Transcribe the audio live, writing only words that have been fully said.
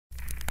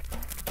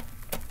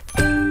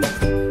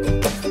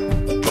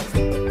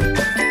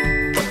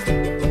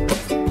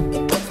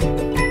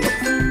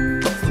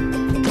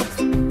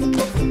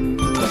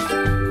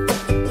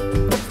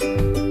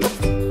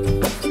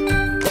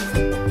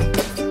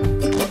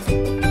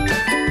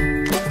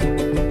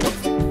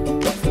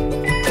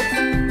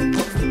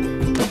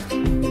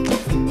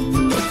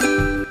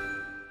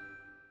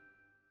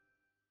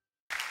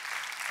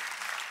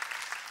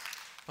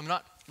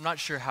I'm not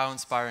sure how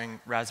inspiring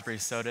raspberry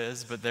soda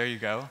is, but there you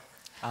go.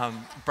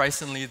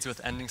 Bryson leads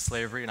with ending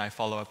slavery, and I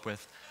follow up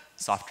with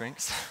soft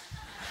drinks.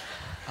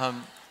 But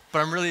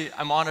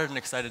I'm honored and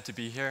excited to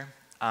be here.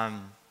 A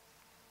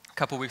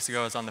couple weeks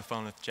ago, I was on the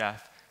phone with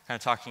Jeff, kind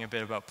of talking a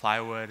bit about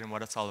Plywood and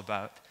what it's all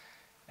about.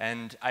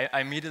 And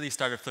I immediately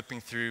started flipping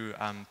through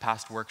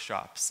past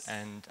workshops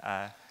and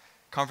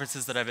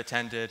conferences that I've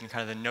attended and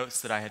kind of the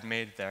notes that I had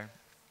made there.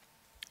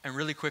 And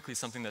really quickly,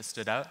 something that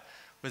stood out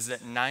was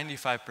that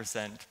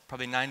 95%,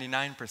 probably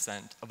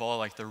 99% of all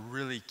like the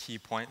really key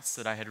points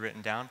that I had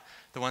written down,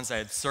 the ones I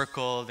had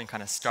circled and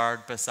kind of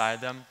starred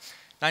beside them,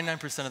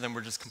 99% of them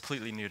were just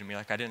completely new to me.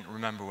 Like I didn't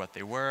remember what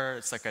they were.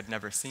 It's like I'd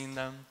never seen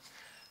them.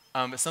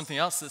 But something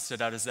else that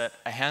stood out is that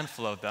a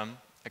handful of them,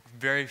 like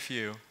very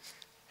few,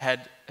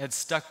 had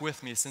stuck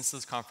with me since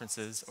those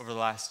conferences over the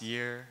last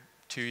year,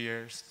 2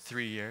 years,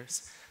 3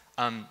 years.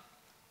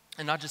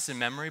 And not just in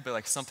memory, but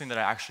like something that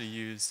I actually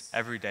use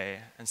every day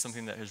and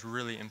something that has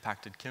really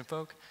impacted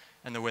Kinfolk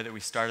and the way that we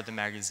started the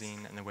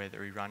magazine and the way that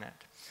we run it.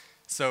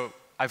 So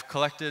I've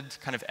collected,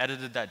 kind of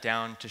edited that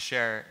down to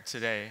share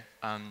today,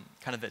 kind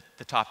of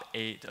the top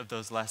 8 of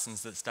those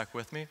lessons that stuck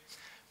with me.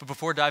 But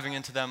before diving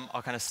into them,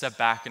 I'll kind of step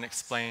back and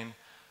explain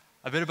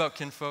a bit about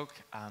Kinfolk,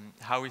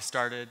 how we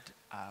started,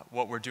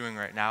 what we're doing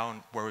right now,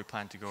 and where we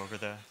plan to go over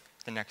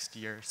the next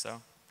year or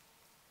so.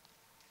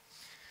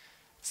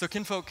 So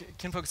Kinfolk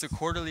is a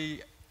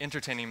quarterly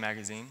entertaining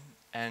magazine,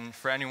 and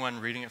for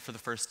anyone reading it for the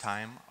first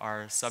time,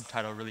 our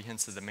subtitle really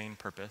hints at the main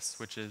purpose,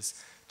 which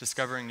is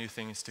discovering new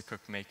things to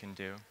cook, make, and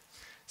do.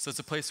 So it's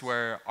a place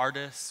where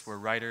artists, where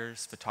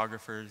writers,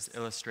 photographers,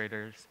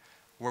 illustrators,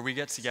 where we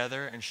get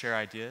together and share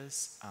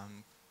ideas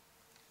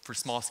for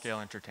small-scale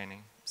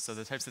entertaining. So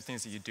the types of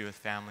things that you do with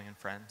family and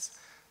friends,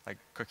 like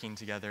cooking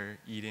together,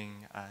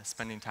 eating,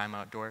 spending time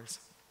outdoors.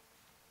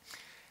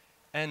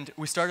 And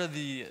we started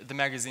the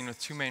magazine with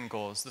 2 main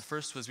goals. The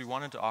first was we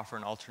wanted to offer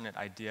an alternate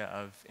idea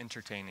of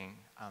entertaining,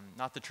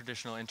 not the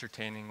traditional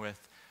entertaining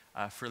with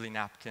frilly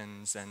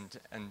napkins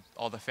and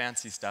all the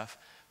fancy stuff,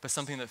 but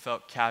something that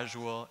felt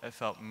casual, it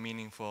felt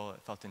meaningful,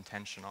 it felt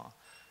intentional.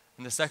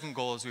 And the second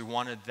goal is we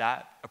wanted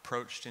that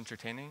approach to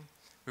entertaining.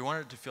 We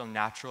wanted it to feel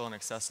natural and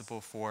accessible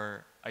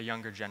for a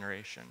younger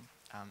generation,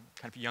 kind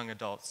of young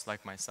adults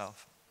like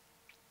myself.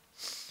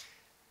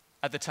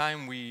 At the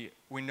time, we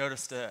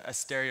noticed a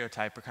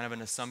stereotype or kind of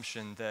an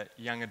assumption that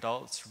young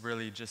adults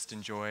really just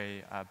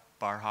enjoy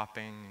bar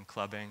hopping and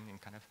clubbing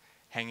and kind of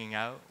hanging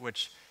out,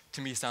 which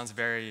to me sounds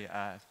very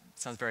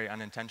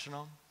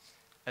unintentional.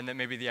 And that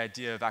maybe the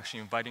idea of actually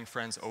inviting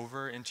friends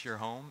over into your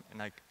home and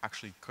like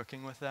actually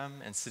cooking with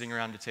them and sitting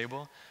around a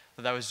table,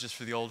 that was just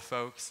for the old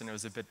folks and it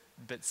was a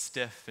bit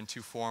stiff and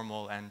too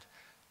formal and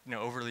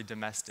overly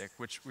domestic,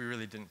 which we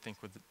really didn't think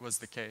was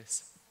the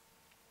case.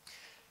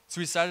 So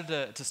we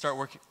decided to start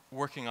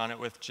working on it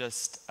with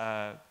just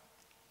a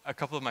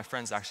couple of my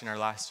friends actually in our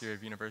last year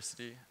of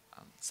university.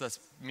 So that's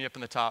me up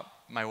in the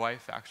top, my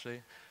wife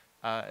actually,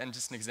 and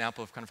just an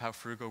example of kind of how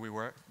frugal we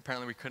were.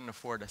 Apparently we couldn't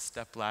afford a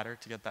step ladder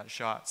to get that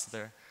shot, so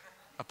they're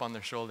up on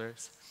their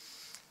shoulders.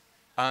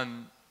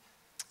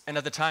 And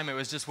at the time it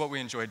was just what we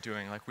enjoyed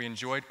doing. Like we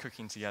enjoyed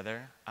cooking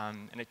together,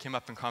 and it came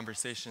up in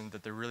conversation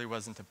that there really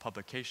wasn't a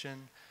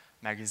publication,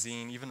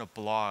 magazine, even a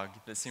blog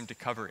that seemed to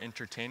cover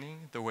entertaining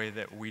the way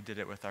that we did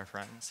it with our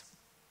friends.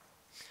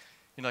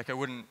 Like I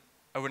wouldn't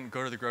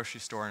go to the grocery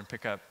store and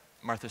pick up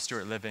Martha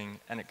Stewart Living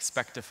and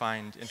expect to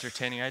find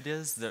entertaining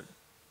ideas that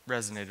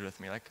resonated with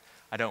me. Like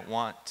I don't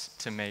want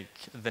to make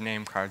the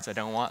name cards, I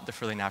don't want the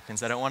frilly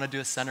napkins, I don't want to do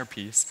a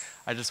centerpiece,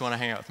 I just want to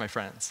hang out with my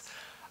friends.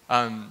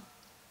 And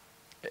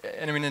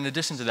I mean, in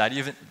addition to that,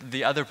 even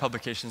the other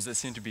publications that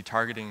seem to be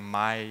targeting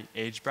my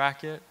age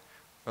bracket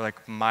or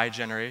like my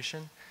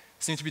generation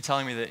seemed to be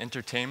telling me that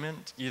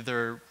entertainment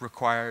either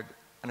required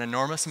an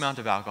enormous amount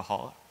of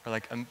alcohol or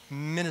like a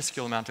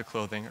minuscule amount of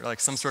clothing or like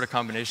some sort of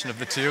combination of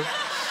the two,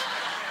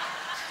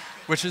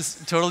 which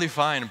is totally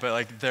fine, but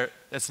like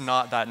it's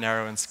not that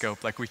narrow in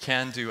scope. Like we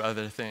can do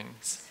other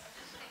things.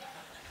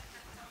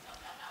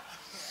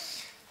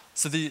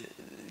 So the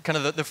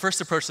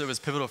first approach that was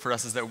pivotal for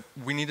us is that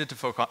we needed to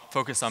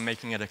focus on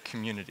making it a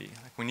community.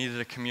 Like we needed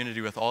a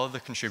community with all of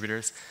the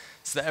contributors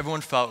so that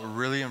everyone felt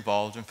really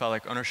involved and felt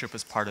like ownership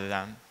was part of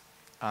them.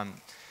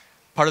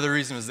 Part of the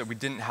reason was that we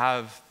didn't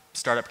have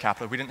startup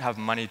capital. We didn't have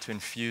money to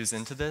infuse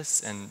into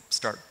this and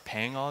start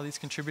paying all of these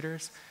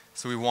contributors,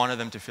 so we wanted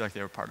them to feel like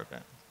they were part of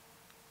it.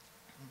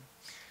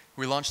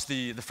 We launched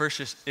the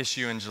first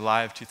issue in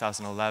July of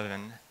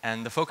 2011,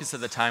 and the focus at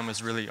the time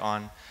was really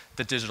on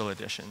the digital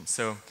edition.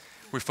 So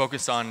we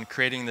focused on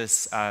creating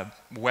this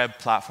web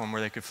platform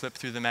where they could flip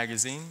through the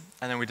magazine,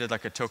 and then we did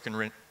like a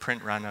token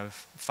print run of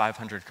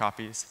 500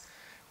 copies,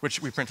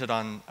 which we printed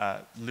on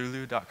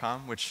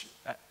lulu.com, which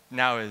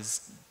now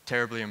is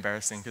terribly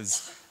embarrassing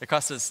because it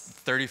cost us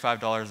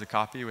 $35 a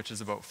copy, which is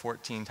about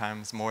 14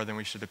 times more than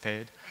we should have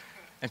paid.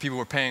 And people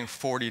were paying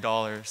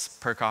 $40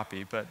 per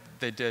copy, but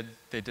they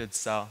did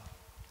sell.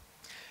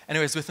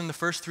 Anyways, within the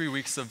first 3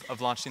 weeks of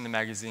launching the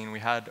magazine,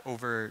 we had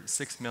over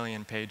 6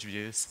 million page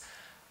views.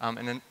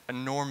 and an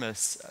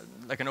enormous,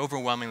 like an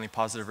overwhelmingly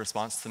positive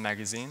response to the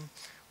magazine,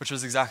 which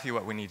was exactly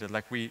what we needed.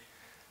 Like we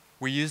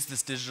used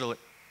this digital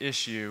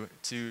issue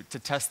to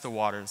test the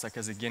waters, like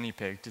as a guinea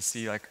pig, to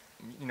see like,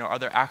 are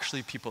there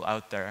actually people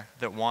out there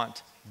that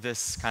want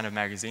this kind of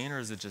magazine, or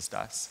is it just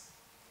us?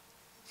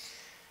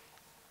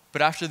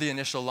 But after the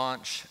initial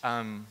launch,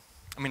 at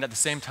the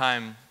same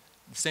time,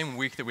 the same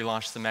week that we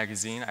launched the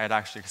magazine, I had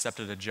actually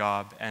accepted a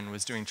job and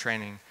was doing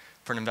training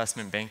for an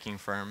investment banking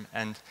firm.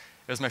 And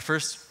it was my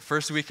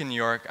first week in New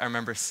York. I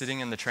remember sitting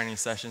in the training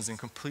sessions and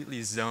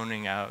completely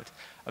zoning out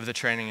of the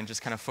training and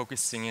just kind of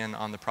focusing in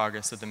on the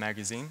progress of the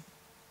magazine.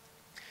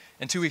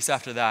 And 2 weeks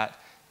after that,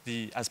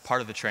 as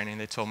part of the training,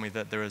 they told me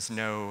that there was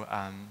no,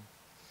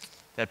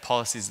 they had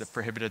policies that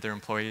prohibited their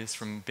employees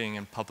from being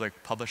in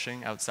public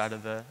publishing outside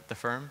of the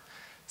firm.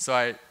 So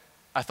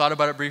I thought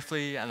about it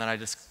briefly, and then I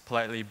just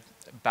politely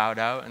bowed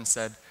out and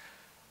said,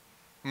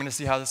 I'm going to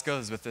see how this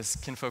goes with this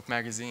Kinfolk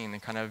magazine,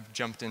 and kind of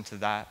jumped into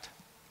that.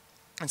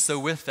 And so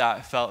with that,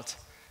 I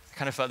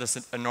kind of felt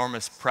this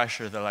enormous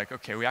pressure that like,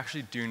 okay, we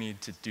actually do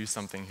need to do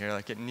something here.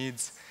 Like it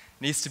needs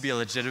to be a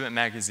legitimate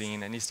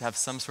magazine. It needs to have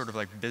some sort of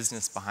like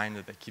business behind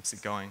it that keeps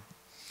it going.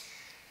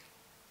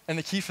 And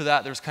the key for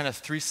that, there's kind of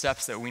 3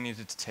 steps that we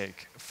needed to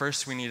take.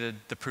 First, we needed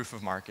the proof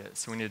of market.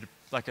 So we needed,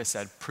 like I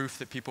said, proof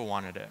that people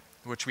wanted it,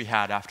 which we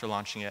had after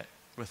launching it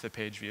with the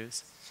page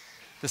views.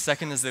 The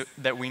second is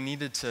that we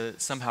needed to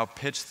somehow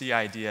pitch the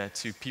idea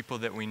to people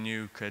that we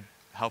knew could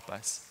help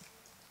us.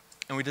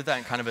 And we did that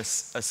in kind of a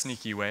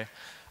sneaky way.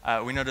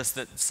 We noticed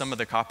that some of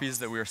the copies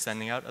that we were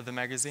sending out of the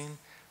magazine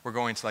were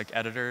going to like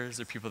editors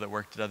or people that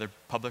worked at other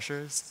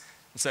publishers.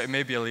 So it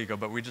may be illegal,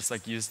 but we just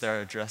like used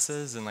their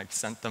addresses and like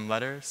sent them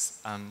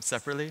letters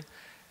separately.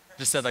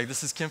 Just said like,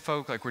 this is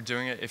Kinfolk, like we're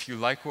doing it. If you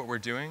like what we're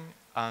doing,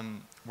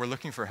 we're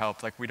looking for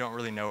help. Like we don't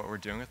really know what we're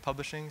doing with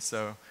publishing,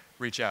 so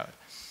reach out.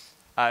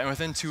 And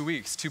within 2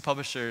 weeks, 2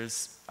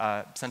 publishers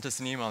sent us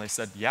an email. They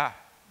said, yeah,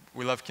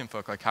 we love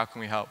Kinfolk, like how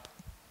can we help?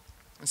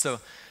 And so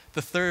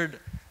the third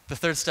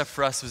step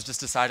for us was just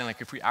deciding like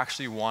if we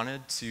actually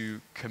wanted to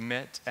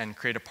commit and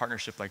create a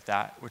partnership like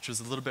that, which was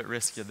a little bit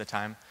risky at the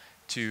time,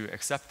 to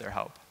accept their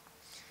help.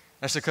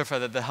 I should clarify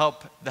that the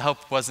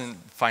help wasn't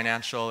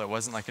financial. It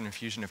wasn't like an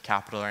infusion of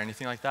capital or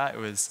anything like that. It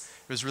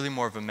was really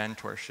more of a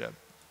mentorship.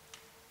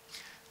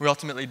 We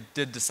ultimately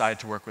did decide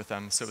to work with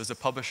them. So it was a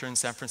publisher in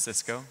San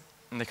Francisco,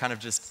 and they kind of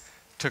just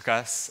took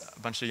us, a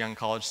bunch of young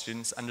college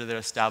students, under their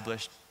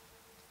established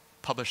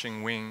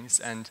publishing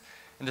wings and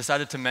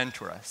decided to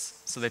mentor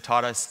us. So they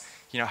taught us,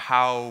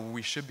 how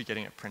we should be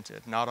getting it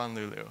printed, not on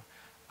Lulu,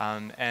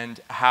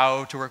 and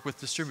how to work with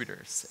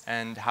distributors,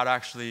 and how to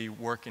actually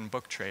work in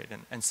book trade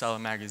and sell a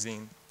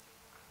magazine.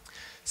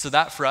 So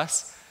that for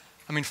us,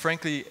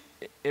 frankly,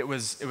 it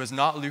was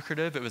not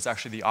lucrative. It was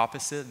actually the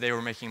opposite. They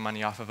were making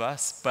money off of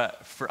us.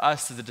 But for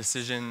us, the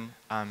decision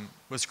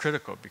was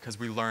critical because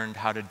we learned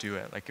how to do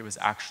it. Like it was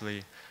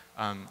actually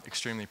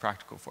extremely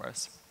practical for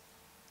us.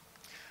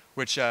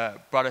 Which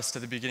brought us to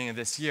the beginning of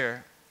this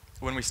year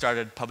when we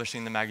started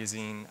publishing the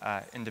magazine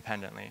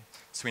independently.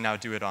 So we now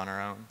do it on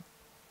our own.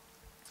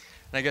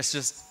 And I guess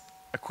just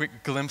a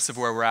quick glimpse of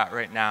where we're at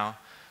right now.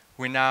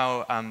 We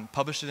now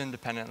publish it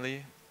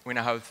independently. We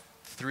now have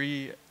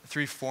three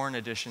foreign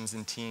editions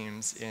and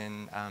teams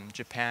in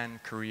Japan,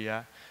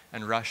 Korea,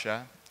 and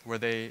Russia, where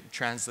they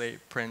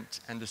translate,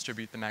 print, and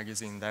distribute the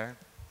magazine there.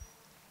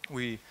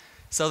 We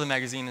sell the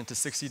magazine into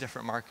 60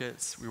 different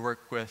markets. We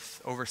work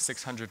with over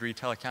 600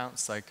 retail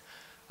accounts like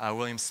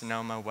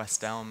Williams-Sonoma,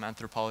 West Elm,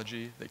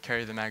 Anthropology that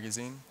carry the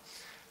magazine.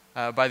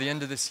 By the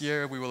end of this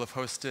year, we will have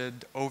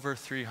hosted over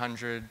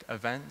 300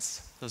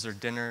 events. Those are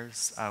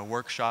dinners,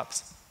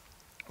 workshops,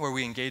 where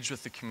we engage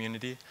with the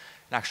community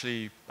and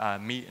actually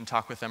meet and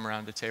talk with them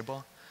around a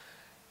table.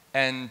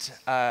 And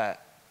kind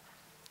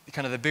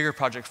of the bigger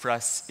project for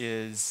us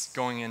is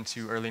going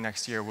into early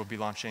next year, we'll be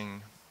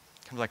launching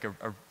kind of like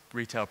a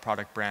retail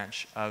product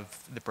branch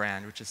of the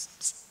brand, which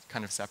is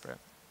kind of separate.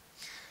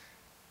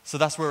 So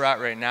that's where we're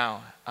at right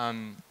now.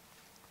 And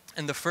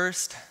these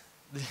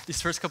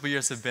first couple of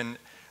years have been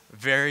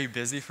very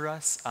busy for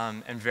us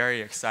and very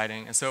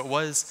exciting. And so it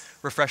was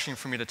refreshing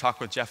for me to talk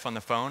with Jeff on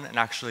the phone and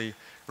actually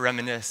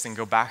reminisce and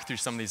go back through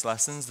some of these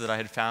lessons that I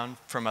had found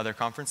from other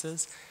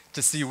conferences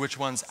to see which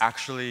ones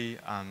actually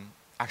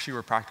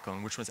were practical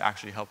and which ones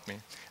actually helped me.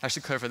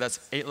 Actually clarify, that's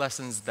 8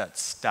 lessons that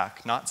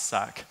stuck, not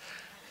suck.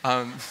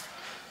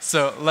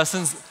 So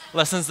lessons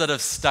that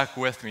have stuck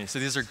with me. So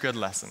these are good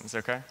lessons,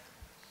 okay?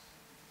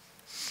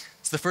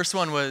 So the first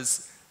one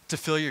was to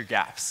fill your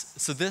gaps.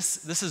 So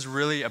this is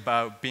really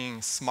about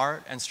being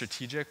smart and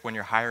strategic when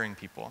you're hiring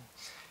people.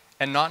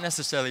 And not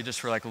necessarily just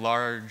for like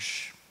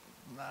large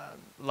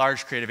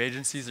creative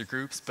agencies or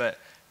groups, but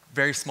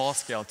very small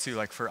scale too,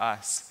 like for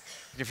us.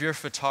 If you're a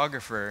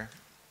photographer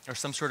or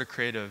some sort of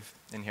creative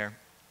in here,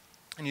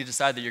 and you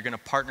decide that you're going to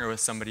partner with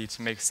somebody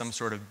to make some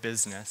sort of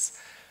business,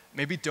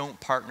 maybe don't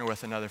partner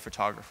with another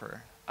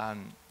photographer.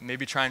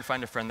 Maybe try and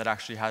find a friend that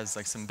actually has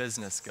like some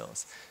business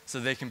skills, so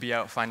they can be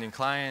out finding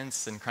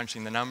clients and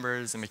crunching the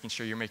numbers and making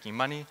sure you're making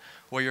money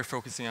while you're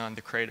focusing on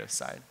the creative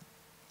side.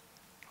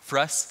 For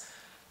us,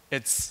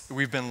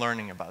 we've been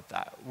learning about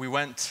that. We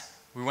went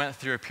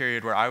through a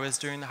period where I was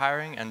doing the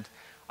hiring, and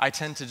I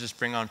tend to just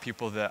bring on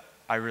people that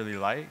I really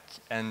like,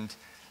 and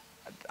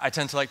I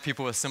tend to like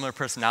people with similar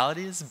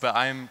personalities, but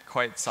I'm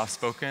quite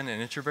soft-spoken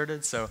and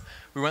introverted, so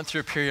we went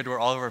through a period where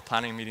all of our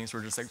planning meetings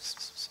were just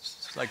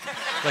like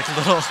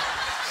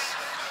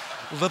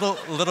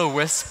little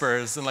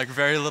whispers and like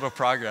very little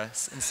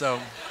progress. And so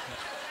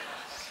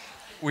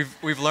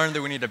we've learned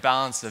that we need a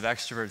balance of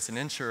extroverts and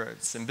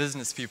introverts and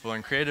business people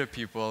and creative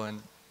people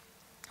and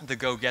the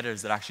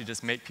go-getters that actually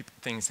just make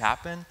things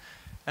happen,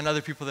 and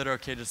other people that are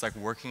okay just like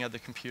working at the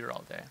computer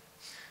all day.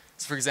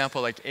 So for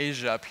example, like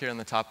Asia up here in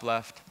the top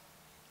left,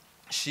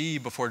 she,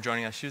 before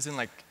joining us, she was in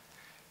like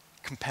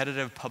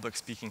competitive public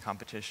speaking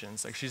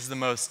competitions. Like she's the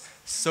most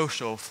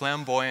social,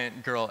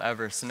 flamboyant girl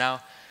ever. So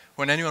now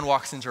when anyone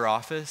walks into her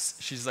office,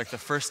 she's like the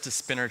first to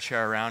spin her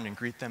chair around and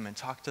greet them and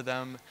talk to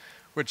them,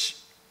 which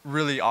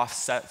really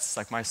offsets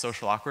like my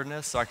social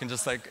awkwardness. So I can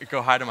just like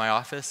go hi to my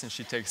office and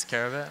she takes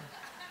care of it.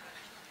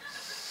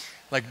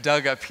 Like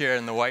Doug up here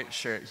in the white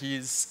shirt,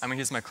 he's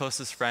my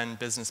closest friend,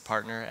 business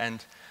partner,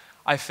 and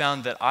I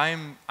found that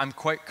I'm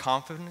quite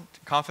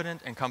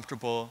confident and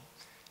comfortable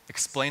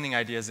explaining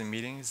ideas in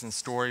meetings and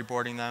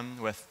storyboarding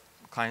them with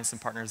clients and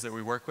partners that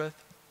we work with.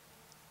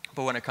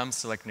 But when it comes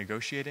to like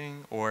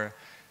negotiating or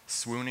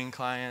swooning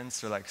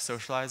clients or like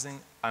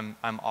socializing, I'm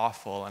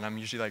awful, and I'm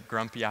usually like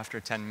grumpy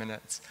after 10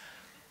 minutes.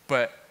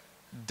 But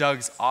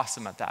Doug's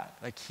awesome at that.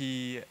 Like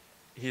he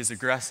is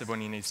aggressive when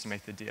he needs to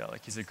make the deal.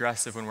 Like he's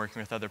aggressive when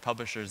working with other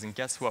publishers and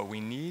gets what we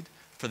need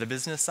for the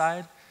business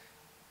side.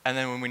 And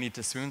then when we need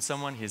to swoon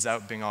someone, he's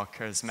out being all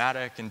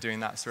charismatic and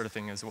doing that sort of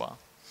thing as well.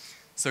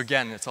 So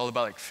again, it's all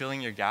about like filling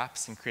your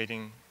gaps and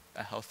creating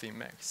a healthy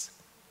mix.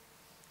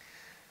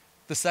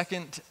 The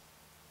second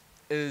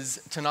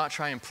is to not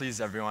try and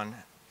please everyone.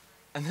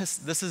 And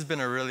this has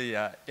been a really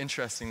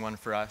interesting one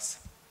for us.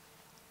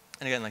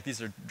 And again, like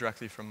these are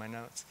directly from my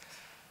notes.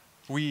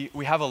 We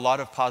have a lot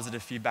of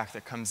positive feedback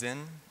that comes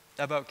in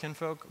about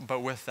Kinfolk,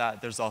 but with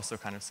that, there's also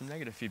kind of some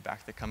negative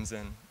feedback that comes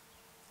in.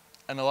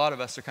 And a lot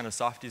of us are kind of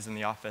softies in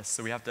the office,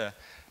 so we have to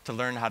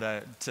learn how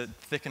to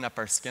thicken up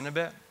our skin a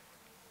bit.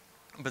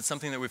 But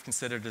something that we've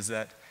considered is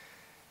that,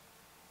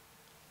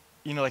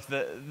 you know, like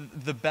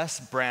the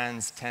best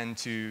brands tend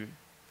to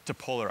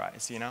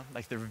polarize, you know?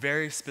 Like they're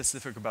very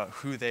specific about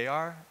who they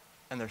are,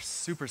 and they're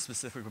super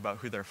specific about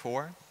who they're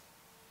for.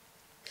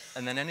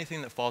 And then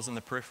anything that falls in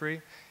the periphery,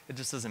 it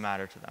just doesn't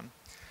matter to them.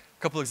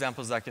 A couple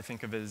examples I could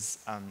think of is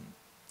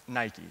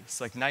Nike.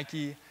 So like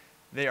Nike,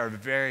 they are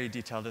very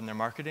detailed in their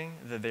marketing,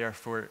 that they are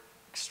for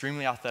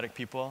extremely athletic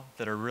people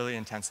that are really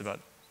intense about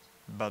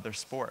their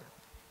sport.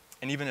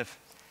 And even if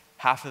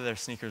half of their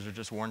sneakers are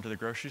just worn to the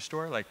grocery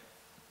store, like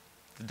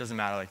it doesn't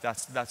matter, like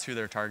that's who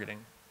they're targeting.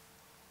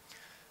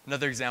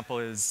 Another example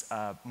is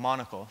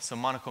Monocle. So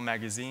Monocle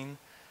Magazine,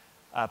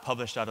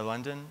 published out of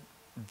London,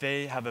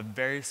 they have a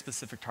very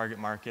specific target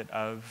market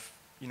of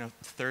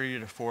 30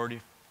 to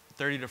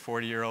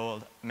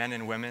 40-year-old men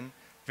and women,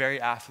 very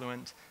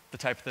affluent, the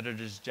type that are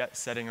just jet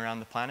setting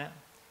around the planet.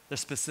 They're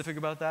specific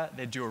about that.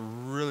 They do a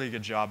really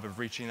good job of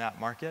reaching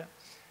that market.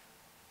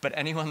 But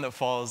anyone that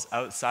falls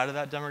outside of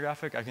that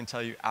demographic, I can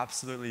tell you,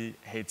 absolutely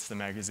hates the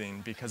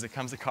magazine because it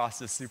comes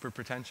across as super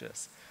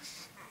pretentious.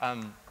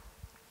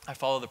 I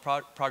follow the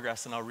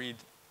progress, and I'll read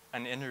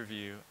an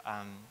interview,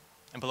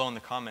 and below in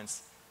the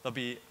comments, there'll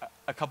be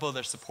a couple of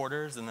their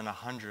supporters and then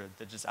 100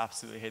 that just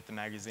absolutely hate the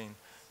magazine,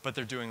 but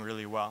they're doing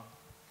really well.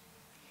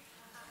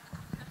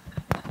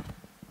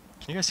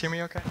 Can you guys hear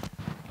me okay?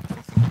 I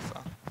think the mic's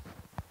on.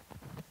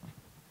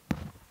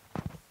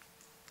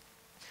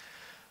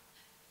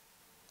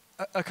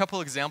 A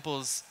couple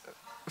examples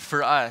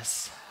for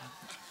us.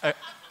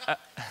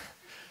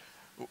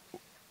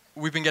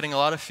 We've been getting a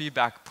lot of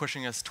feedback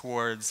pushing us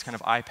towards kind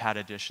of iPad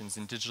editions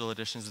and digital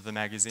editions of the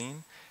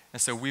magazine.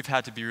 And so we've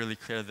had to be really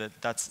clear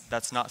that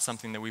that's not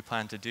something that we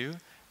plan to do,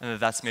 and that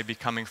that's maybe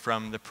coming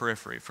from the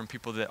periphery, from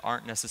people that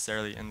aren't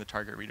necessarily in the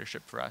target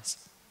readership for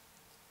us.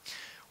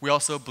 We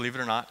also, believe it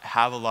or not,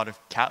 have a lot of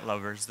cat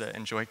lovers that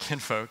enjoy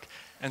Kinfolk,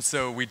 and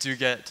so we do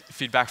get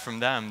feedback from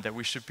them that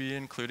we should be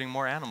including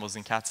more animals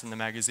and cats in the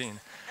magazine,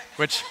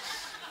 which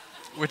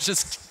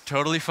is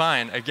totally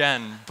fine,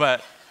 again,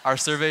 but our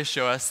surveys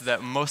show us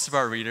that most of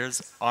our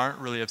readers aren't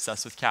really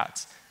obsessed with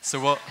cats.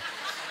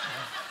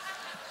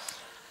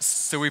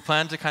 So we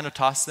plan to kind of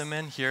toss them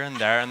in here and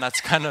there, and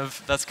that's kind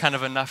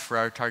of enough for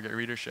our target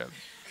readership.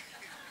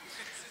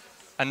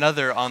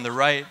 Another, on the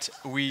right,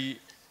 we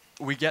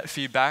get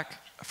feedback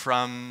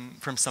from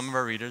some of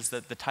our readers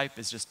that the type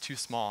is just too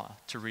small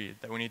to read,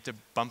 that we need to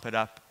bump it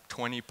up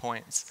 20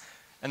 points.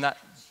 And that,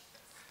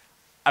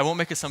 I won't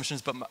make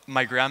assumptions, but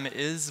my grandma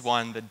is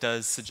one that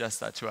does suggest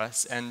that to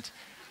us. And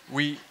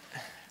we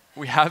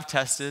have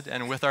tested,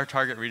 and with our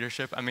target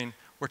readership, I mean,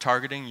 we're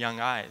targeting young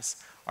eyes.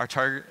 Our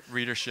target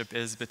readership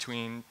is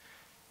between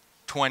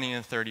 20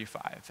 and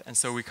 35. And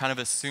so we kind of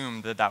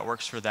assume that that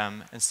works for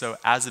them. And so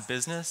as a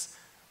business,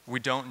 we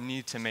don't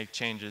need to make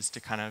changes to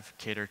kind of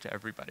cater to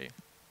everybody.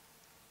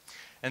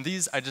 And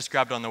these I just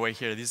grabbed on the way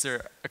here. These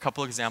are a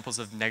couple examples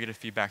of negative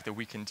feedback that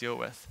we can deal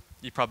with.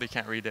 You probably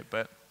can't read it,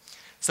 but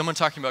someone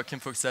talking about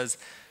Kinfolk says,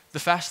 the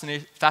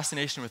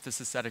fascination with this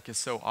aesthetic is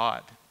so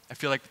odd. I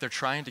feel like they're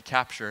trying to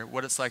capture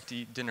what it's like to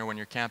eat dinner when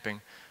you're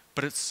camping,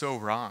 but it's so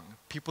wrong.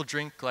 People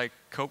drink like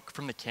Coke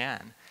from the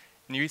can,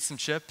 and you eat some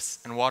chips,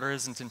 and water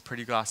isn't in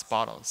pretty glass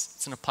bottles.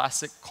 It's in a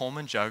plastic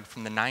Coleman jug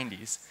from the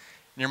 90s,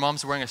 and your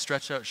mom's wearing a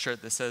stretch-out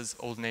shirt that says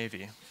Old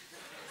Navy.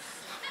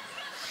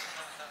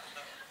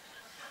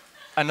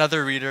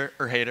 Another reader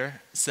or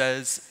hater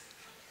says,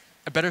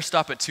 I better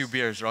stop at 2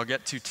 beers or I'll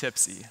get too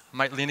tipsy. I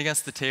might lean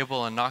against the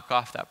table and knock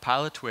off that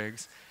pile of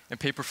twigs and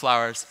paper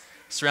flowers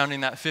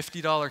surrounding that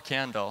 $50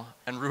 candle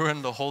and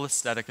ruin the whole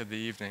aesthetic of the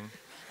evening.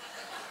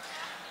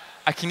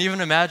 I can even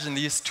imagine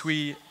these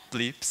twee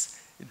bleeps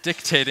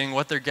dictating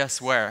what their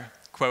guests wear.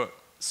 Quote,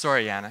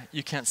 sorry, Anna,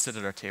 you can't sit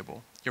at our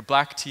table. Your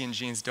black tee and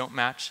jeans don't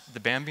match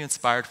the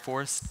Bambi-inspired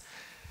forest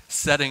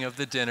setting of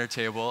the dinner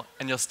table,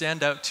 and you'll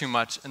stand out too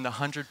much in the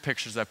 100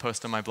 pictures I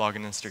post on my blog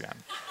and Instagram.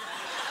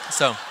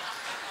 So,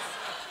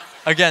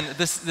 again,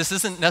 this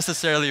isn't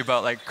necessarily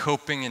about like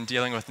coping and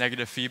dealing with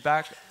negative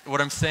feedback. What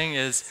I'm saying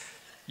is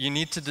you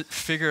need to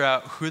figure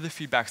out who the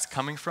feedback's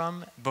coming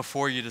from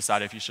before you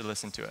decide if you should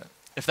listen to it.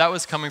 If that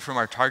was coming from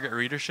our target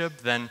readership,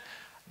 then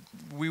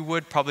we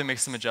would probably make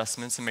some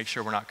adjustments and make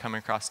sure we're not coming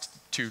across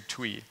too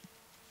twee.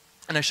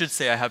 And I should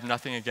say I have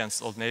nothing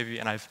against Old Navy,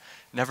 and I've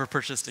never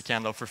purchased a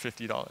candle for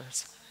 $50.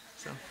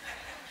 So.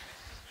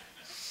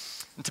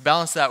 And to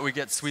balance that, we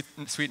get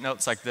sweet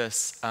notes like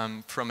this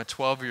from a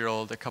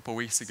 12-year-old a couple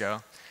weeks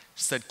ago.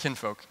 She said,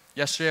 Kinfolk,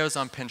 yesterday I was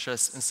on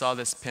Pinterest and saw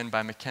this pin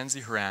by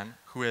Mackenzie Horan,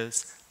 who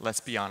is,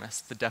 let's be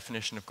honest, the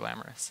definition of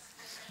glamorous.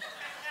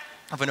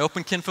 Of an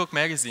open Kinfolk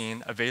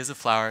magazine, a vase of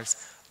flowers,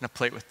 and a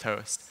plate with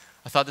toast.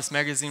 I thought this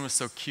magazine was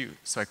so cute,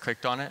 so I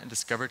clicked on it and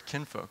discovered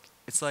Kinfolk.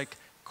 It's like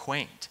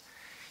quaint.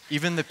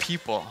 Even the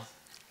people.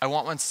 I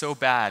want one so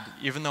bad,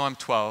 even though I'm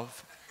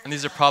 12. And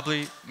these are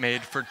probably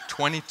made for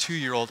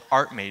 22-year-old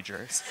art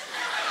majors.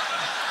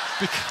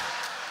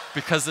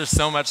 Because there's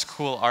so much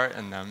cool art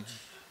in them.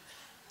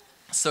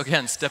 So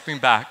again, stepping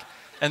back,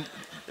 and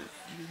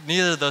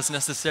neither of those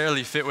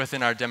necessarily fit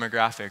within our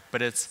demographic,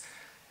 but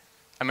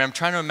I'm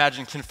trying to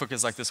imagine Kinfolk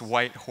as like this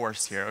white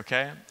horse here,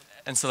 okay?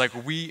 And so like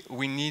we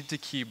need to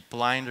keep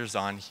blinders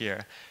on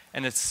here.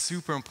 And it's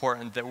super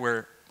important that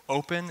we're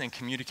open and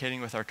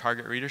communicating with our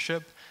target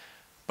readership,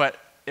 but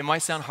it might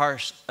sound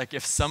harsh, like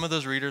if some of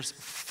those readers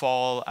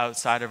fall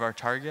outside of our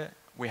target,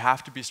 we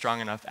have to be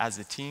strong enough as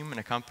a team and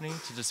a company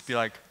to just be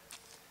like,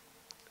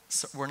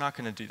 so we're not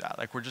gonna do that.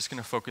 Like we're just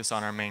gonna focus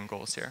on our main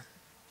goals here.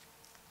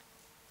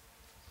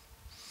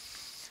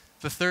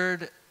 The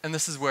third, and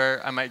this is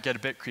where I might get a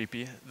bit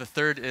creepy, the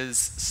third is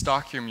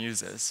stalk your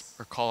muses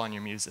or call on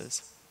your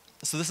muses.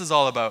 So this is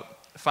all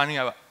about finding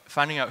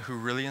out who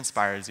really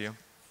inspires you,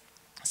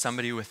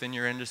 somebody within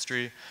your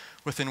industry,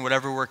 within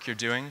whatever work you're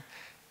doing,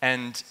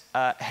 and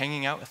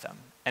hanging out with them.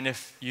 And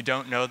if you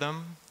don't know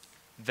them,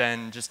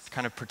 then just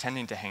kind of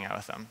pretending to hang out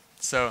with them.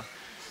 So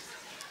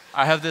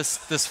I have this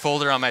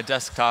folder on my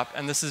desktop,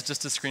 and this is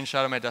just a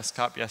screenshot of my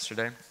desktop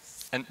yesterday.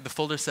 And the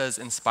folder says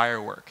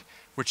Inspire Work,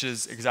 which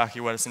is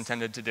exactly what it's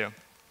intended to do.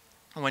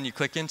 And when you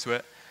click into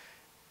it,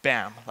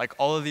 bam, like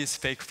all of these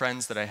fake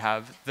friends that I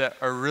have that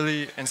are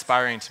really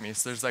inspiring to me.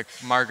 So there's like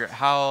Margaret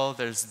Howell,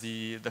 there's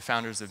the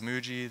founders of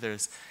Muji,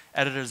 there's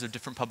editors of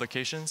different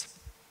publications.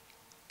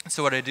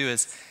 So what I do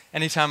is,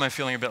 anytime I'm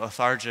feeling a bit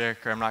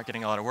lethargic or I'm not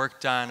getting a lot of work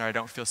done or I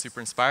don't feel super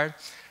inspired,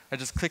 I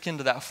just click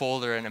into that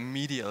folder and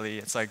immediately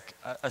it's like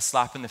a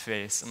slap in the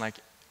face, and like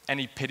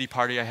any pity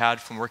party I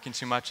had from working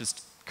too much is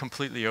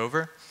completely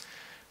over.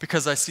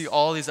 Because I see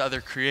all these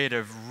other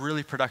creative,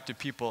 really productive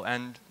people,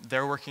 and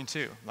they're working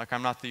too. Like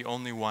I'm not the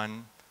only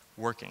one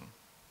working.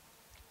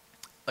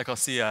 Like I'll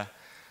see a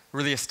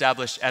really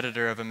established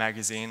editor of a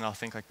magazine, and I'll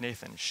think like,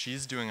 Nathan,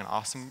 she's doing an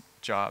awesome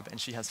job, and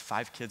she has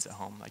 5 kids at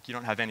home. Like you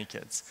don't have any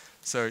kids,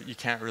 so you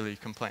can't really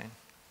complain.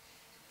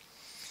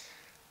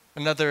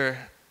 Another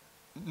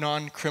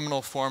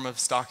non-criminal form of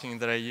stalking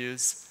that I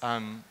use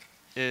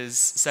is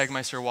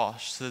Sagmeister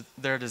Walsh. So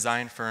they're a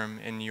design firm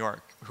in New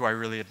York who I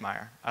really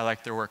admire. I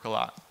like their work a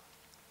lot.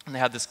 And they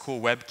have this cool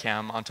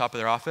webcam on top of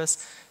their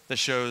office that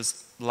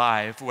shows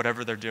live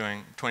whatever they're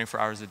doing 24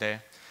 hours a day.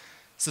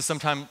 So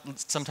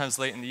sometimes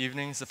late in the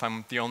evenings, if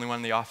I'm the only one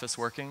in the office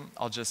working,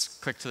 I'll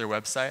just click to their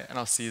website and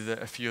I'll see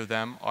that a few of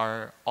them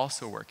are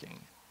also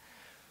working.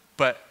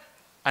 But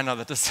I know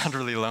that does sound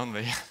really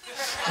lonely.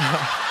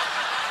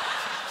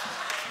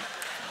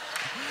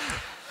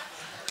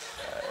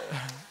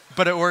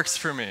 But it works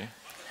for me.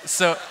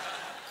 So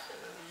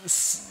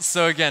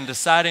again,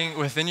 deciding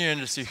within your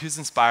industry who's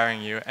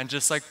inspiring you, and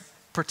just like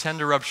pretend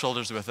to rub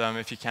shoulders with them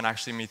if you can't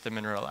actually meet them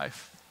in real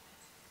life.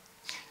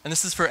 And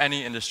this is for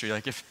any industry.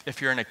 Like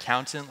if you're an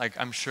accountant, like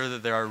I'm sure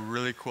that there are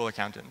really cool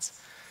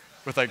accountants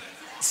with like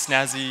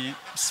snazzy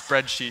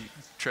spreadsheet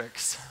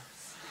tricks.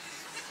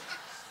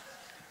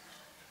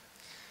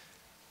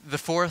 The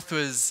fourth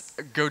was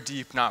go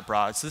deep, not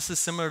broad. So this is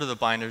similar to the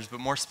blinders,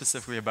 but more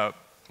specifically about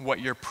what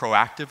you're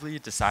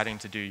proactively deciding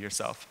to do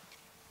yourself.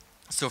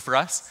 So for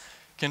us,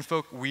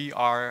 Kinfolk, we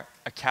are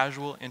a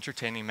casual,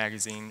 entertaining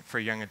magazine for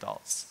young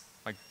adults.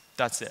 Like,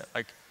 that's it.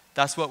 Like,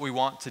 that's what we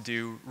want to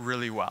do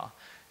really well.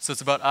 So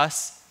it's about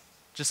us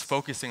just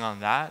focusing on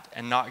that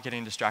and not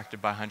getting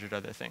distracted by 100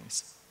 other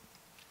things.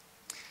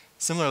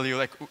 Similarly,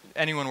 like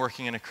anyone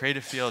working in a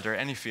creative field or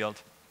any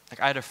field, like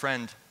I had a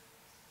friend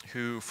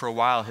who, for a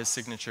while, his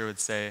signature would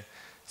say,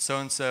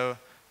 so-and-so,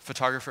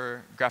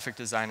 photographer, graphic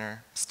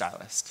designer,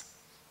 stylist.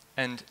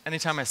 And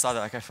anytime I saw that,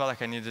 like I felt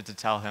like I needed to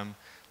tell him,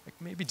 like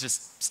maybe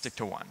just stick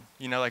to one.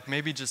 You know, like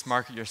maybe just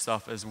market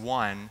yourself as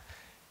one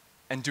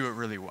and do it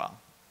really well.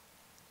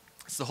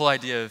 It's the whole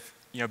idea of,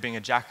 you know, being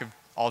a jack of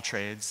all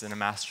trades and a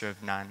master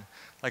of none.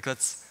 Like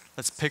let's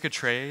pick a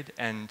trade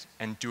and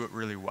do it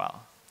really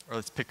well. Or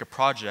let's pick a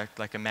project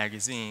like a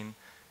magazine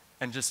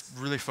and just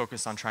really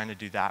focus on trying to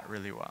do that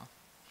really well.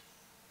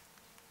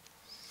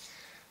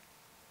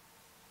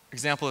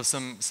 Example of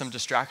some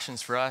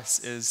distractions for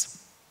us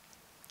is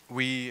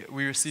we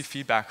receive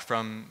feedback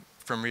from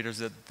readers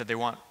that they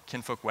want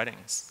kinfolk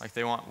weddings. Like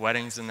they want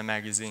weddings in the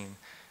magazine.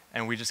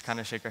 And we just kind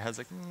of shake our heads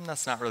like,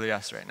 that's not really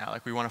us right now.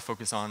 Like we want to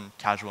focus on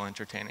casual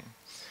entertaining.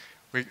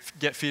 We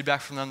get feedback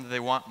from them that they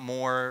want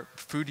more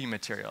foodie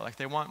material. Like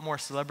they want more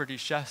celebrity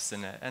chefs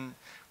in it. And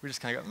we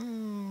just kind of go,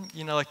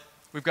 you know, like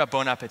we've got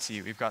Bon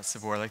Appetit, we've got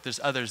Savour. Like there's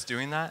others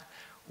doing that.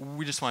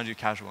 We just want to do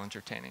casual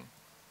entertaining.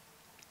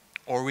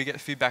 Or we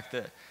get feedback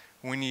that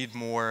we need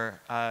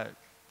more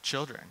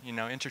children, you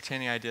know,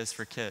 entertaining ideas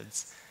for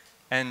kids.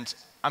 And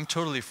I'm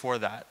totally for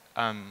that,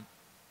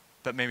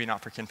 but maybe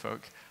not for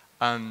Kinfolk.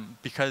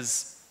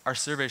 Because our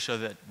surveys show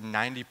that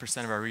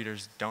 90% of our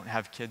readers don't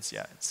have kids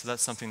yet. So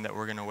that's something that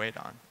we're going to wait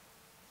on.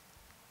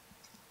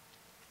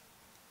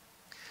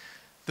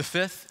 The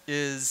fifth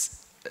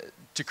is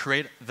to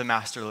create the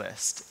master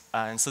list.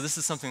 And so this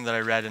is something that I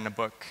read in a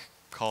book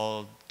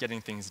called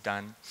Getting Things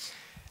Done.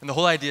 And the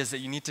whole idea is that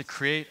you need to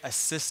create a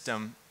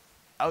system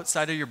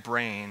outside of your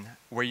brain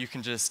where you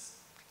can just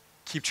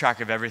keep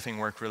track of everything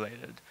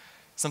work-related.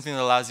 Something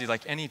that allows you,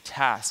 like any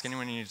task,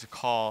 anyone you need to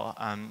call,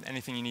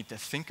 anything you need to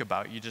think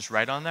about, you just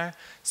write on there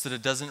so that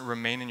it doesn't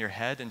remain in your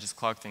head and just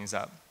clog things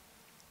up.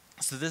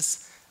 So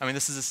this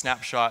is a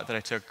snapshot that I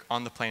took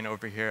on the plane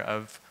over here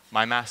of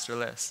my master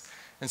list.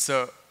 And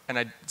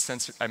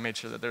I made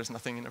sure that there's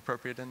nothing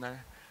inappropriate in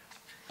there.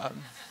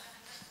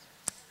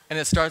 And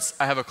it starts,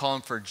 I have a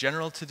column for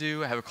general to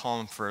do, I have a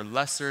column for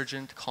less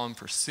urgent, a column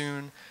for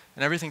soon,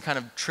 and everything kind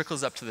of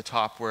trickles up to the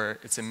top where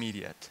it's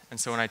immediate. And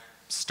so when I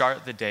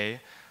start the day,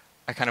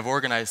 I kind of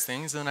organize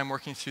things, and then I'm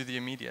working through the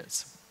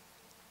immediates.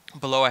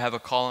 Below, I have a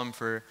column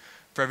for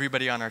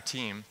everybody on our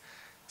team.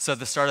 So at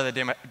the start of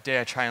the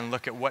day, I try and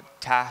look at what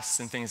tasks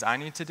and things I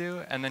need to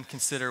do, and then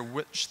consider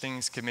which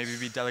things could maybe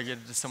be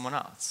delegated to someone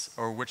else,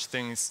 or which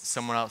things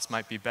someone else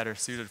might be better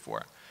suited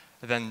for.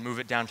 And then move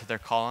it down to their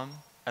column,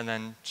 and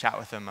then chat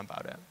with them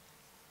about it.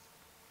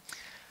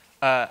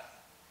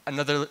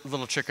 Another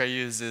little trick I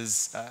use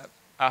is I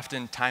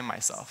often time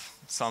myself.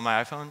 So on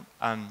my iPhone,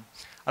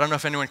 I don't know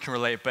if anyone can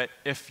relate, but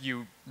if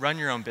you run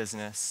your own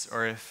business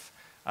or if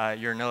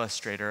you're an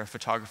illustrator, a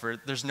photographer,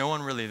 there's no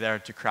one really there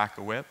to crack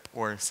a whip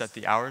or set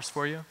the hours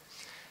for you.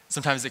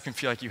 Sometimes it can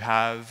feel like you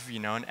have, you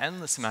know, an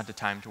endless amount of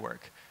time to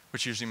work,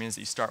 which usually means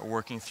that you start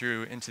working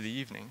through into the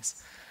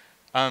evenings.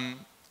 And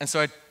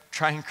so I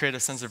try and create a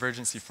sense of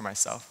urgency for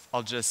myself.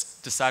 I'll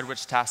just decide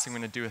which tasks I'm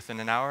going to do within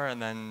an hour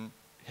and then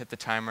hit the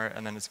timer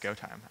and then it's go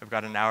time. I've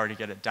got an hour to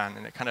get it done,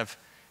 and it kind of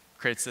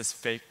creates this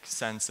fake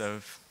sense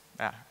of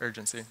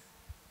urgency.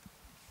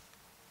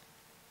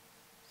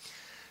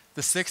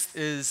 The sixth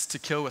is to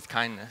kill with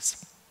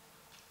kindness.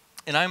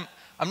 And I'm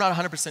not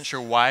 100%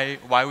 sure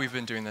why we've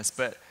been doing this,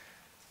 but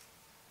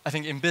I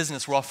think in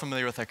business, we're all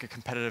familiar with like a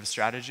competitive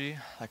strategy,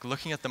 like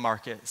looking at the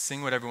market,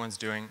 seeing what everyone's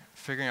doing,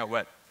 figuring out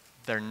what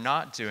they're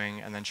not doing,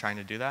 and then trying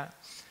to do that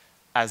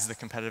as the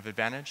competitive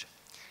advantage.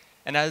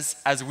 And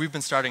as we've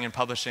been starting in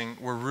publishing,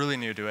 we're really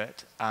new to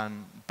it,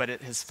 but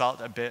it has felt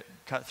a bit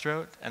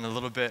cutthroat and a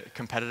little bit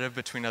competitive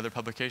between other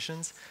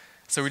publications.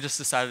 So we just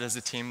decided as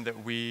a team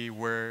that we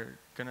were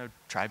going to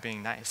try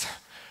being nice.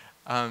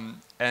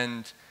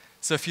 And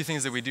so a few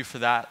things that we do for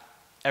that.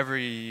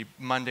 Every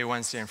Monday,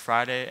 Wednesday, and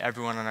Friday,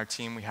 everyone on our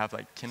team, we have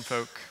like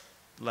Kinfolk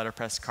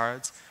letterpress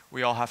cards.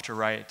 We all have to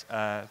write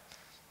a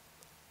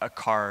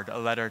card, a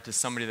letter to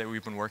somebody that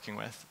we've been working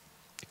with.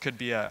 It could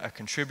be a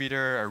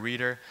contributor, a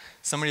reader,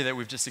 somebody that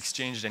we've just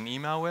exchanged an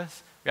email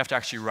with. We have to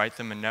actually write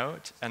them a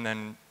note, and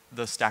then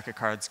those stack of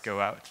cards go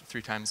out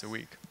 3 times a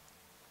week.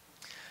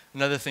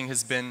 Another thing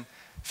has been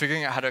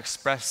figuring out how to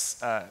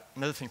express,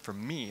 another thing for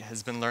me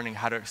has been learning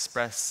how to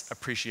express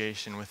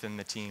appreciation within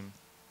the team.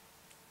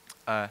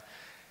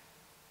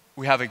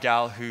 We have a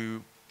gal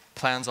who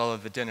plans all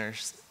of the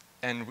dinners,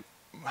 and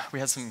we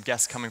had some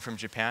guests coming from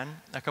Japan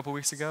a couple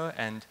weeks ago,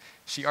 and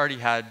she already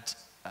had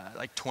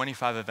like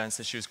 25 events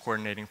that she was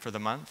coordinating for the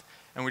month.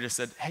 And we just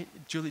said, hey,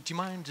 Julie, do you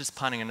mind just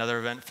planning another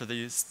event for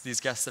these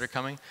guests that are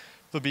coming?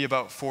 There'll be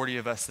about 40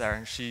 of us there.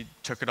 And she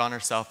took it on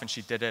herself, and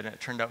she did it, and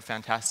it turned out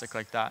fantastic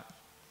like that.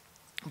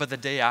 But the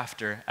day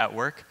after, at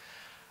work,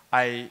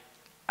 I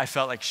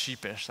felt like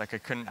sheepish, like I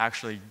couldn't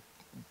actually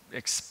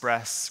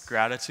express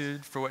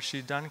gratitude for what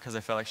she'd done because I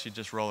felt like she'd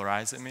just roll her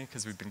eyes at me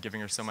because we'd been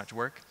giving her so much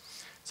work.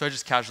 So I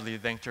just casually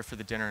thanked her for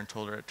the dinner and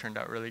told her it turned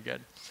out really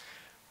good.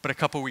 But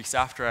a week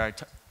after,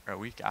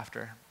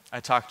 I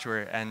talked to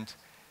her, and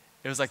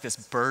it was like this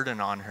burden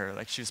on her.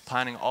 Like she was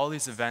planning all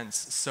these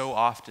events so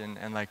often,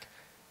 and like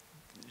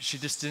she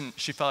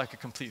felt like a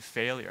complete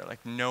failure.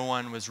 Like no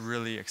one was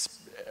really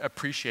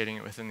appreciating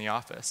it within the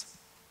office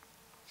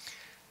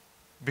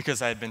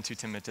because I had been too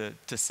timid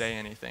to say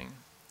anything.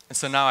 And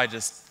so now I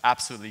just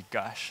absolutely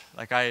gush.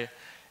 Like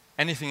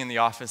anything in the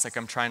office, like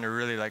I'm trying to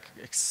really like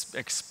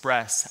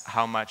express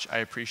how much I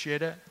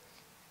appreciate it.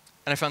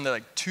 And I found that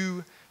like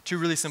two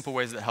really simple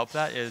ways that help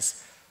that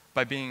is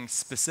by being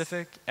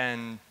specific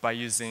and by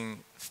using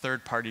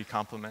third-party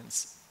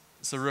compliments.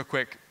 So real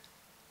quick,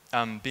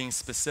 being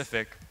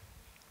specific,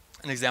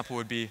 an example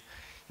would be,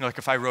 like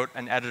if I wrote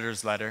an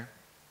editor's letter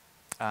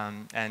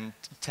and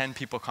 10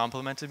 people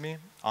complimented me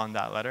on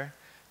that letter,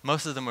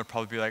 most of them would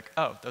probably be like,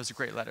 oh, that was a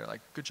great letter,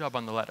 like good job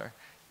on the letter.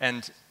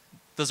 And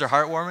those are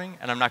heartwarming,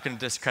 and I'm not going to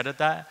discredit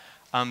that,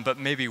 but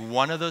maybe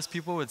one of those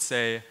people would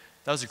say,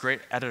 that was a great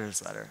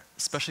editor's letter,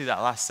 especially that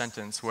last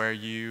sentence where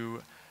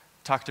you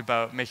talked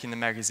about making the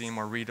magazine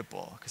more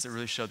readable, because it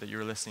really showed that you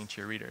were listening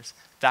to your readers.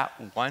 That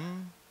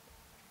one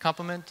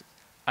compliment,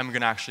 I'm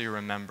going to actually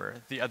remember.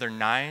 The other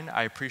 9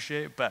 I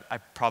appreciate, but I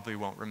probably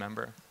won't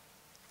remember.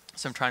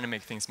 So I'm trying to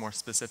make things more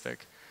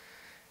specific.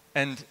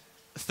 And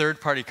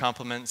third-party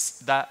compliments,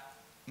 that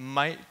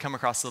might come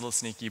across a little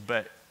sneaky,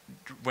 but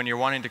when you're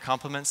wanting to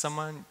compliment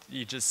someone,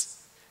 you just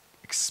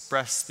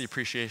express the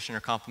appreciation or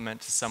compliment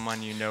to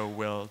someone you know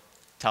will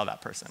tell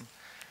that person.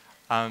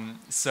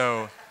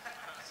 So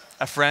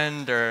a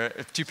friend or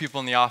if 2 people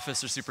in the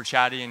office are super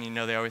chatty and you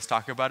know they always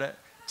talk about it,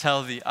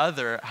 tell the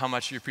other how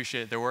much you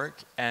appreciate their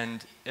work,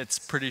 and it's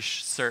pretty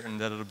certain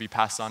that it'll be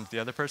passed on to the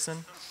other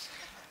person.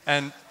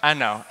 And I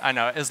know,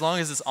 as long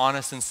as it's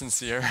honest and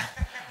sincere.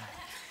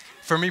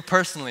 For me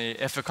personally,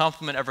 if a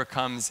compliment ever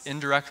comes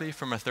indirectly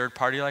from a third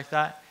party like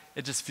that,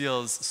 it just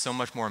feels so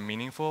much more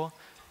meaningful.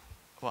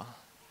 Well,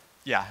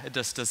 yeah, it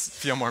just does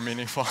feel more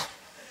meaningful.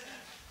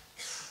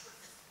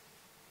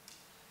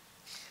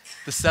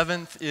 The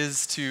 7th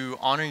is to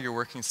honor your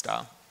working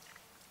style.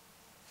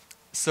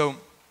 So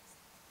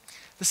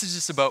this is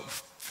just about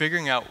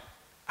figuring out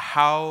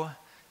how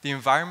the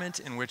environment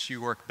in which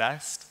you work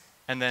best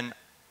and then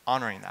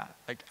honoring that,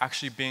 like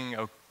actually being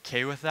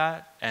okay with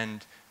that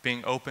and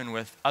being open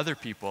with other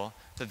people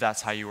that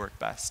that's how you work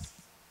best.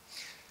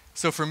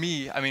 So for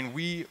me, I mean,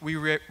 we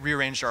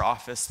rearranged our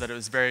office so that it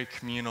was very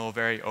communal,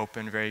 very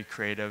open, very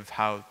creative,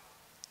 how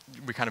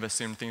we kind of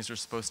assumed things were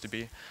supposed to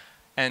be.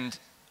 And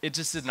it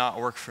just did not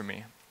work for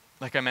me.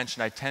 Like I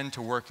mentioned, I tend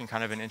to work in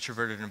kind of an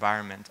introverted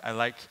environment. I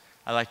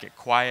like it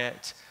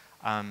quiet.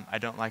 I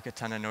don't like a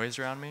ton of noise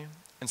around me.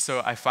 And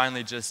so I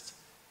finally just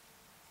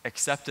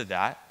accepted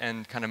that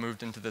and kind of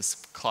moved into this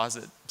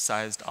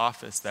closet-sized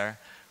office there,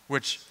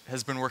 which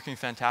has been working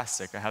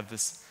fantastic. I have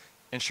this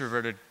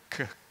introverted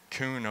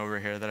cocoon over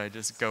here that I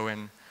just go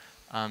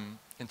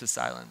into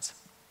silence.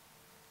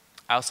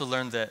 I also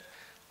learned that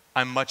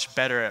I'm much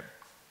better at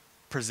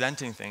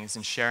presenting things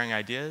and sharing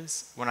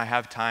ideas when I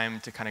have time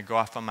to kind of go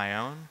off on my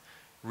own,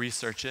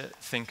 research it,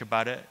 think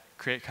about it,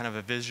 create kind of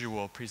a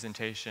visual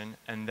presentation,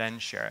 and then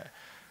share it,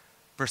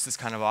 versus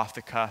kind of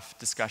off-the-cuff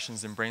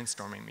discussions and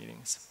brainstorming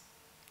meetings.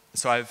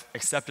 So I've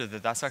accepted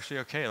that that's actually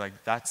okay,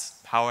 like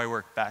that's how I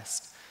work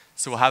best.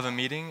 So we'll have a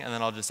meeting, and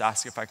then I'll just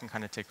ask if I can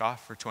kind of take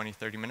off for 20,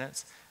 30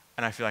 minutes,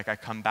 and I feel like I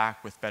come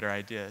back with better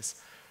ideas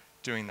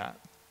doing that.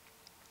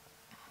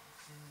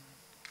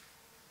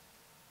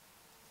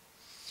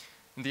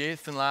 And the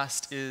 8th and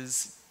last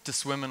is to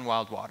swim in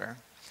wild water,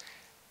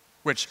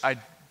 which I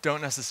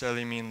don't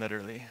necessarily mean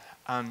literally.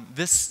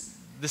 This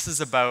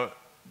is about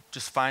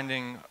just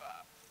finding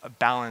a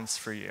balance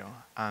for you,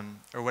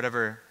 or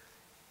whatever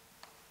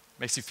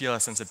makes you feel a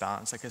sense of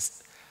balance, like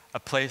a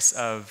place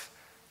of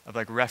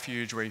like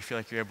refuge where you feel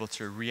like you're able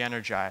to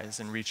re-energize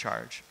and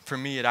recharge. For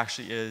me, it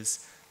actually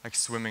is like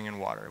swimming in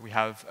water. We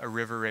have a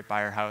river right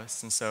by our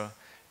house, and so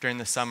during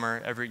the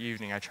summer, every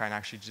evening I try and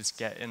actually just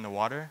get in the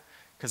water,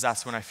 because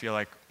that's when I feel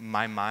like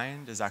my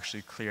mind is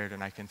actually cleared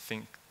and I can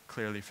think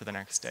clearly for the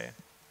next day.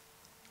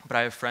 But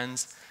I have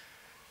friends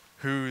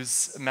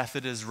whose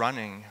method is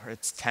running, or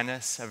it's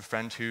tennis. I have a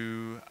friend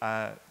who,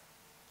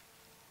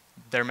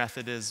 their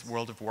method is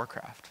World of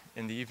Warcraft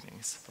in the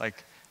evenings.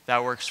 Like,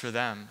 that works for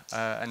them.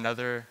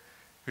 Another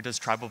who does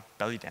tribal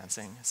belly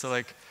dancing. So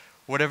like,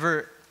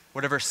 whatever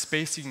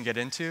space you can get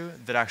into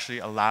that actually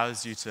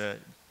allows you to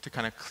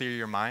kind of clear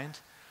your mind,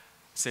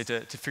 say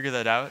to figure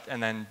that out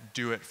and then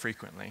do it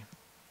frequently.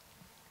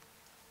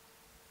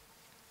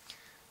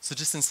 So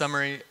just in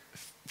summary,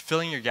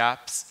 filling your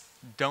gaps,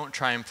 don't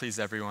try and please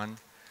everyone.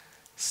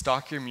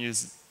 Stalk your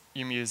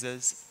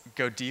muses,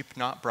 go deep,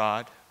 not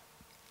broad.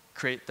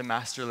 Create the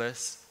master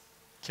list,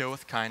 kill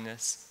with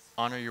kindness,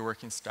 honor your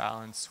working style,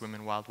 and swim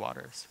in wild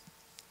waters.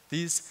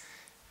 These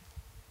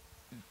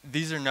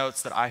are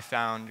notes that I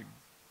found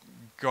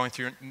going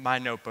through my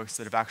notebooks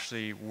that have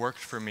actually worked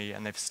for me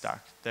and they've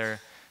stuck. They're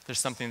there's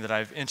something that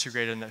I've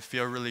integrated and that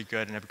feel really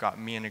good and have got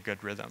me in a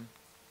good rhythm.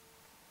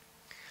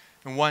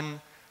 And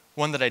one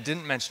that I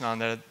didn't mention on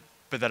there,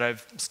 but that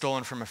I've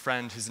stolen from a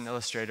friend who's an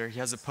illustrator, he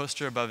has a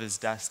poster above his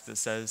desk that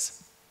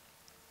says,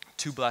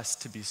 "Too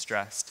blessed to be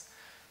stressed,"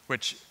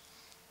 which,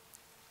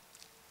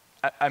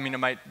 I mean, it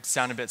might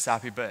sound a bit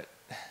sappy, but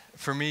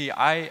for me,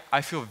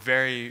 I feel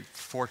very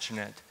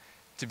fortunate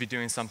to be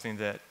doing something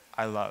that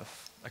I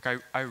love. Like,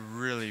 I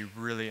really,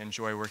 really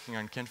enjoy working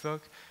on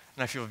Kinfolk,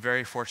 and I feel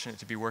very fortunate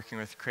to be working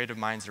with creative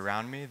minds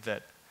around me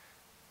that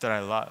I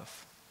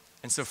love.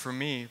 And so for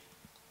me,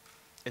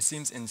 it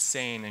seems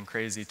insane and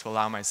crazy to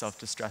allow myself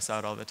to stress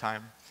out all the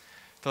time.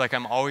 I feel like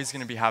I'm always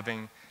going to be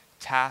having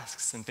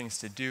tasks and things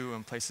to do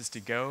and places to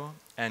go,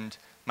 and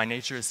my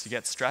nature is to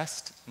get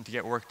stressed and to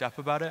get worked up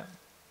about it.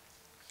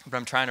 But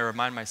I'm trying to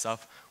remind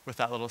myself with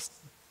that little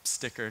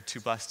sticker, "Too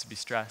blessed to be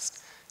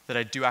stressed," that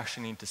I do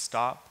actually need to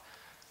stop,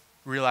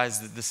 realize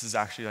that this is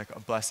actually like a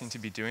blessing to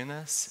be doing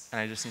this, and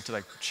I just need to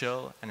like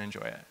chill and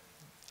enjoy it.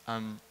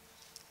 And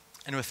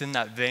within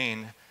that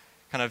vein,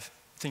 kind of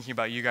thinking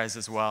about you guys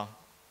as well,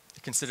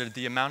 consider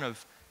the amount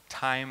of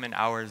time and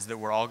hours that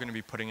we're all going to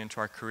be putting into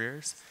our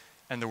careers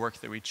and the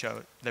work that we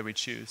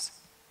choose.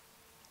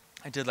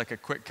 I did like a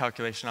quick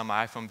calculation on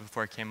my iPhone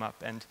before I came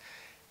up, and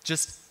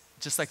just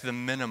like the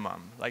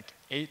minimum, like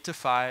 8 to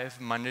 5,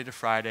 Monday to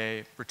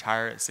Friday,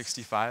 retire at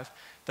 65,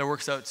 that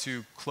works out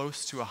to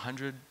close to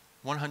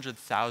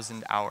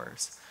 100,000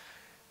 hours.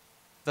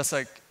 That's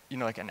like,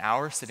 like an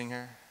hour sitting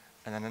here,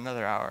 and then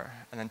another hour,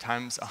 and then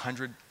times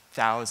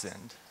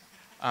 100,000.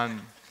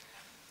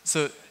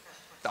 So,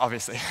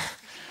 obviously.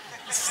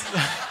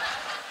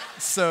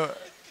 So,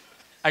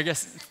 I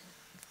guess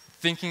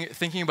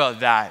thinking about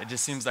that, it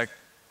just seems like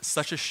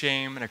such a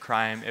shame and a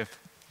crime if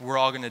we're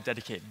all going to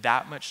dedicate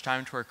that much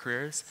time to our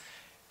careers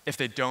if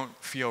they don't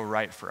feel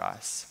right for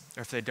us,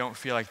 or if they don't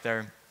feel like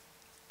they're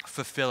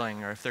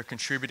fulfilling, or if they're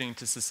contributing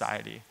to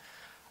society.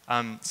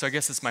 So I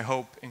guess it's my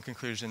hope, in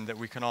conclusion, that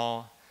we can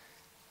all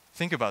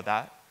think about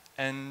that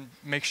and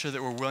make sure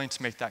that we're willing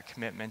to make that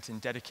commitment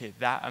and dedicate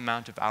that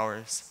amount of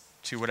hours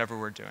to whatever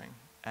we're doing.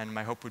 And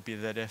my hope would be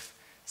that if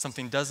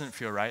something doesn't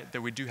feel right,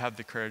 that we do have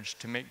the courage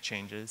to make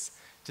changes,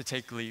 to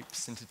take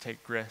leaps, and to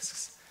take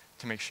risks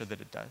to make sure that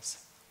it does.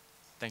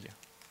 Thank you.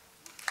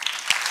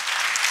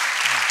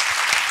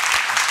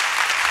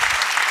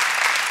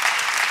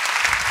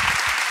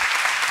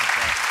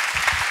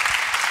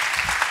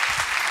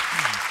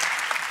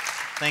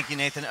 Thank you,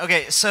 Nathan.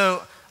 Okay,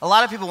 so a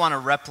lot of people want to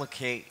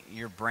replicate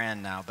your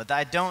brand now, but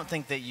I don't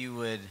think that you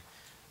would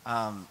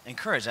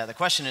encourage that. The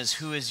question is,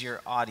 who is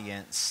your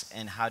audience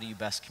and how do you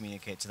best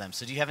communicate to them?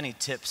 So do you have any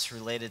tips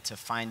related to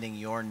finding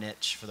your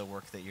niche for the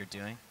work that you're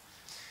doing?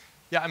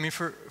 Yeah, I mean,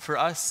 for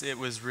us, it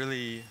was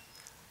really,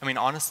 I mean,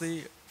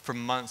 honestly, for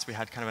months we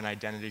had kind of an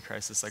identity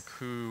crisis, like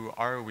who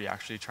are we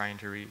actually trying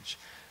to reach?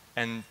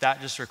 And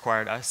that just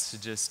required us to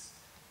just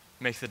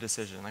make the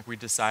decision. Like, we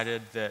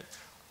decided that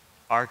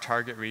our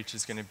target reach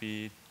is going to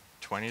be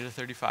 20 to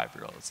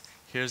 35-year-olds.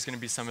 Here's going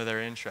to be some of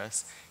their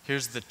interests.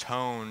 Here's the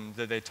tone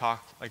that they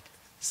talk, like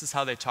this is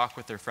how they talk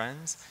with their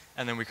friends.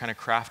 And then we kind of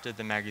crafted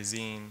the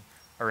magazine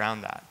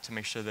around that to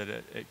make sure that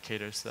it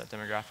caters to that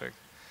demographic.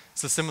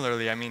 So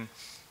similarly, I mean,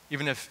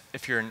 even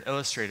if you're an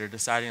illustrator,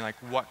 deciding like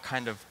what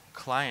kind of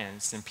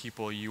clients and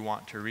people you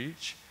want to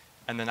reach,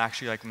 and then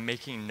actually like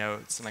making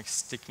notes and like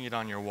sticking it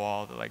on your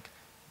wall that like,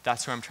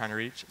 that's who I'm trying to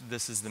reach.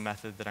 This is the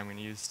method that I'm going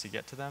to use to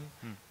get to them.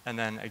 And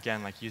then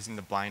again, like using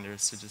the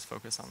blinders to just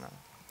focus on that.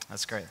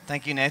 That's great.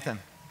 Thank you, Nathan.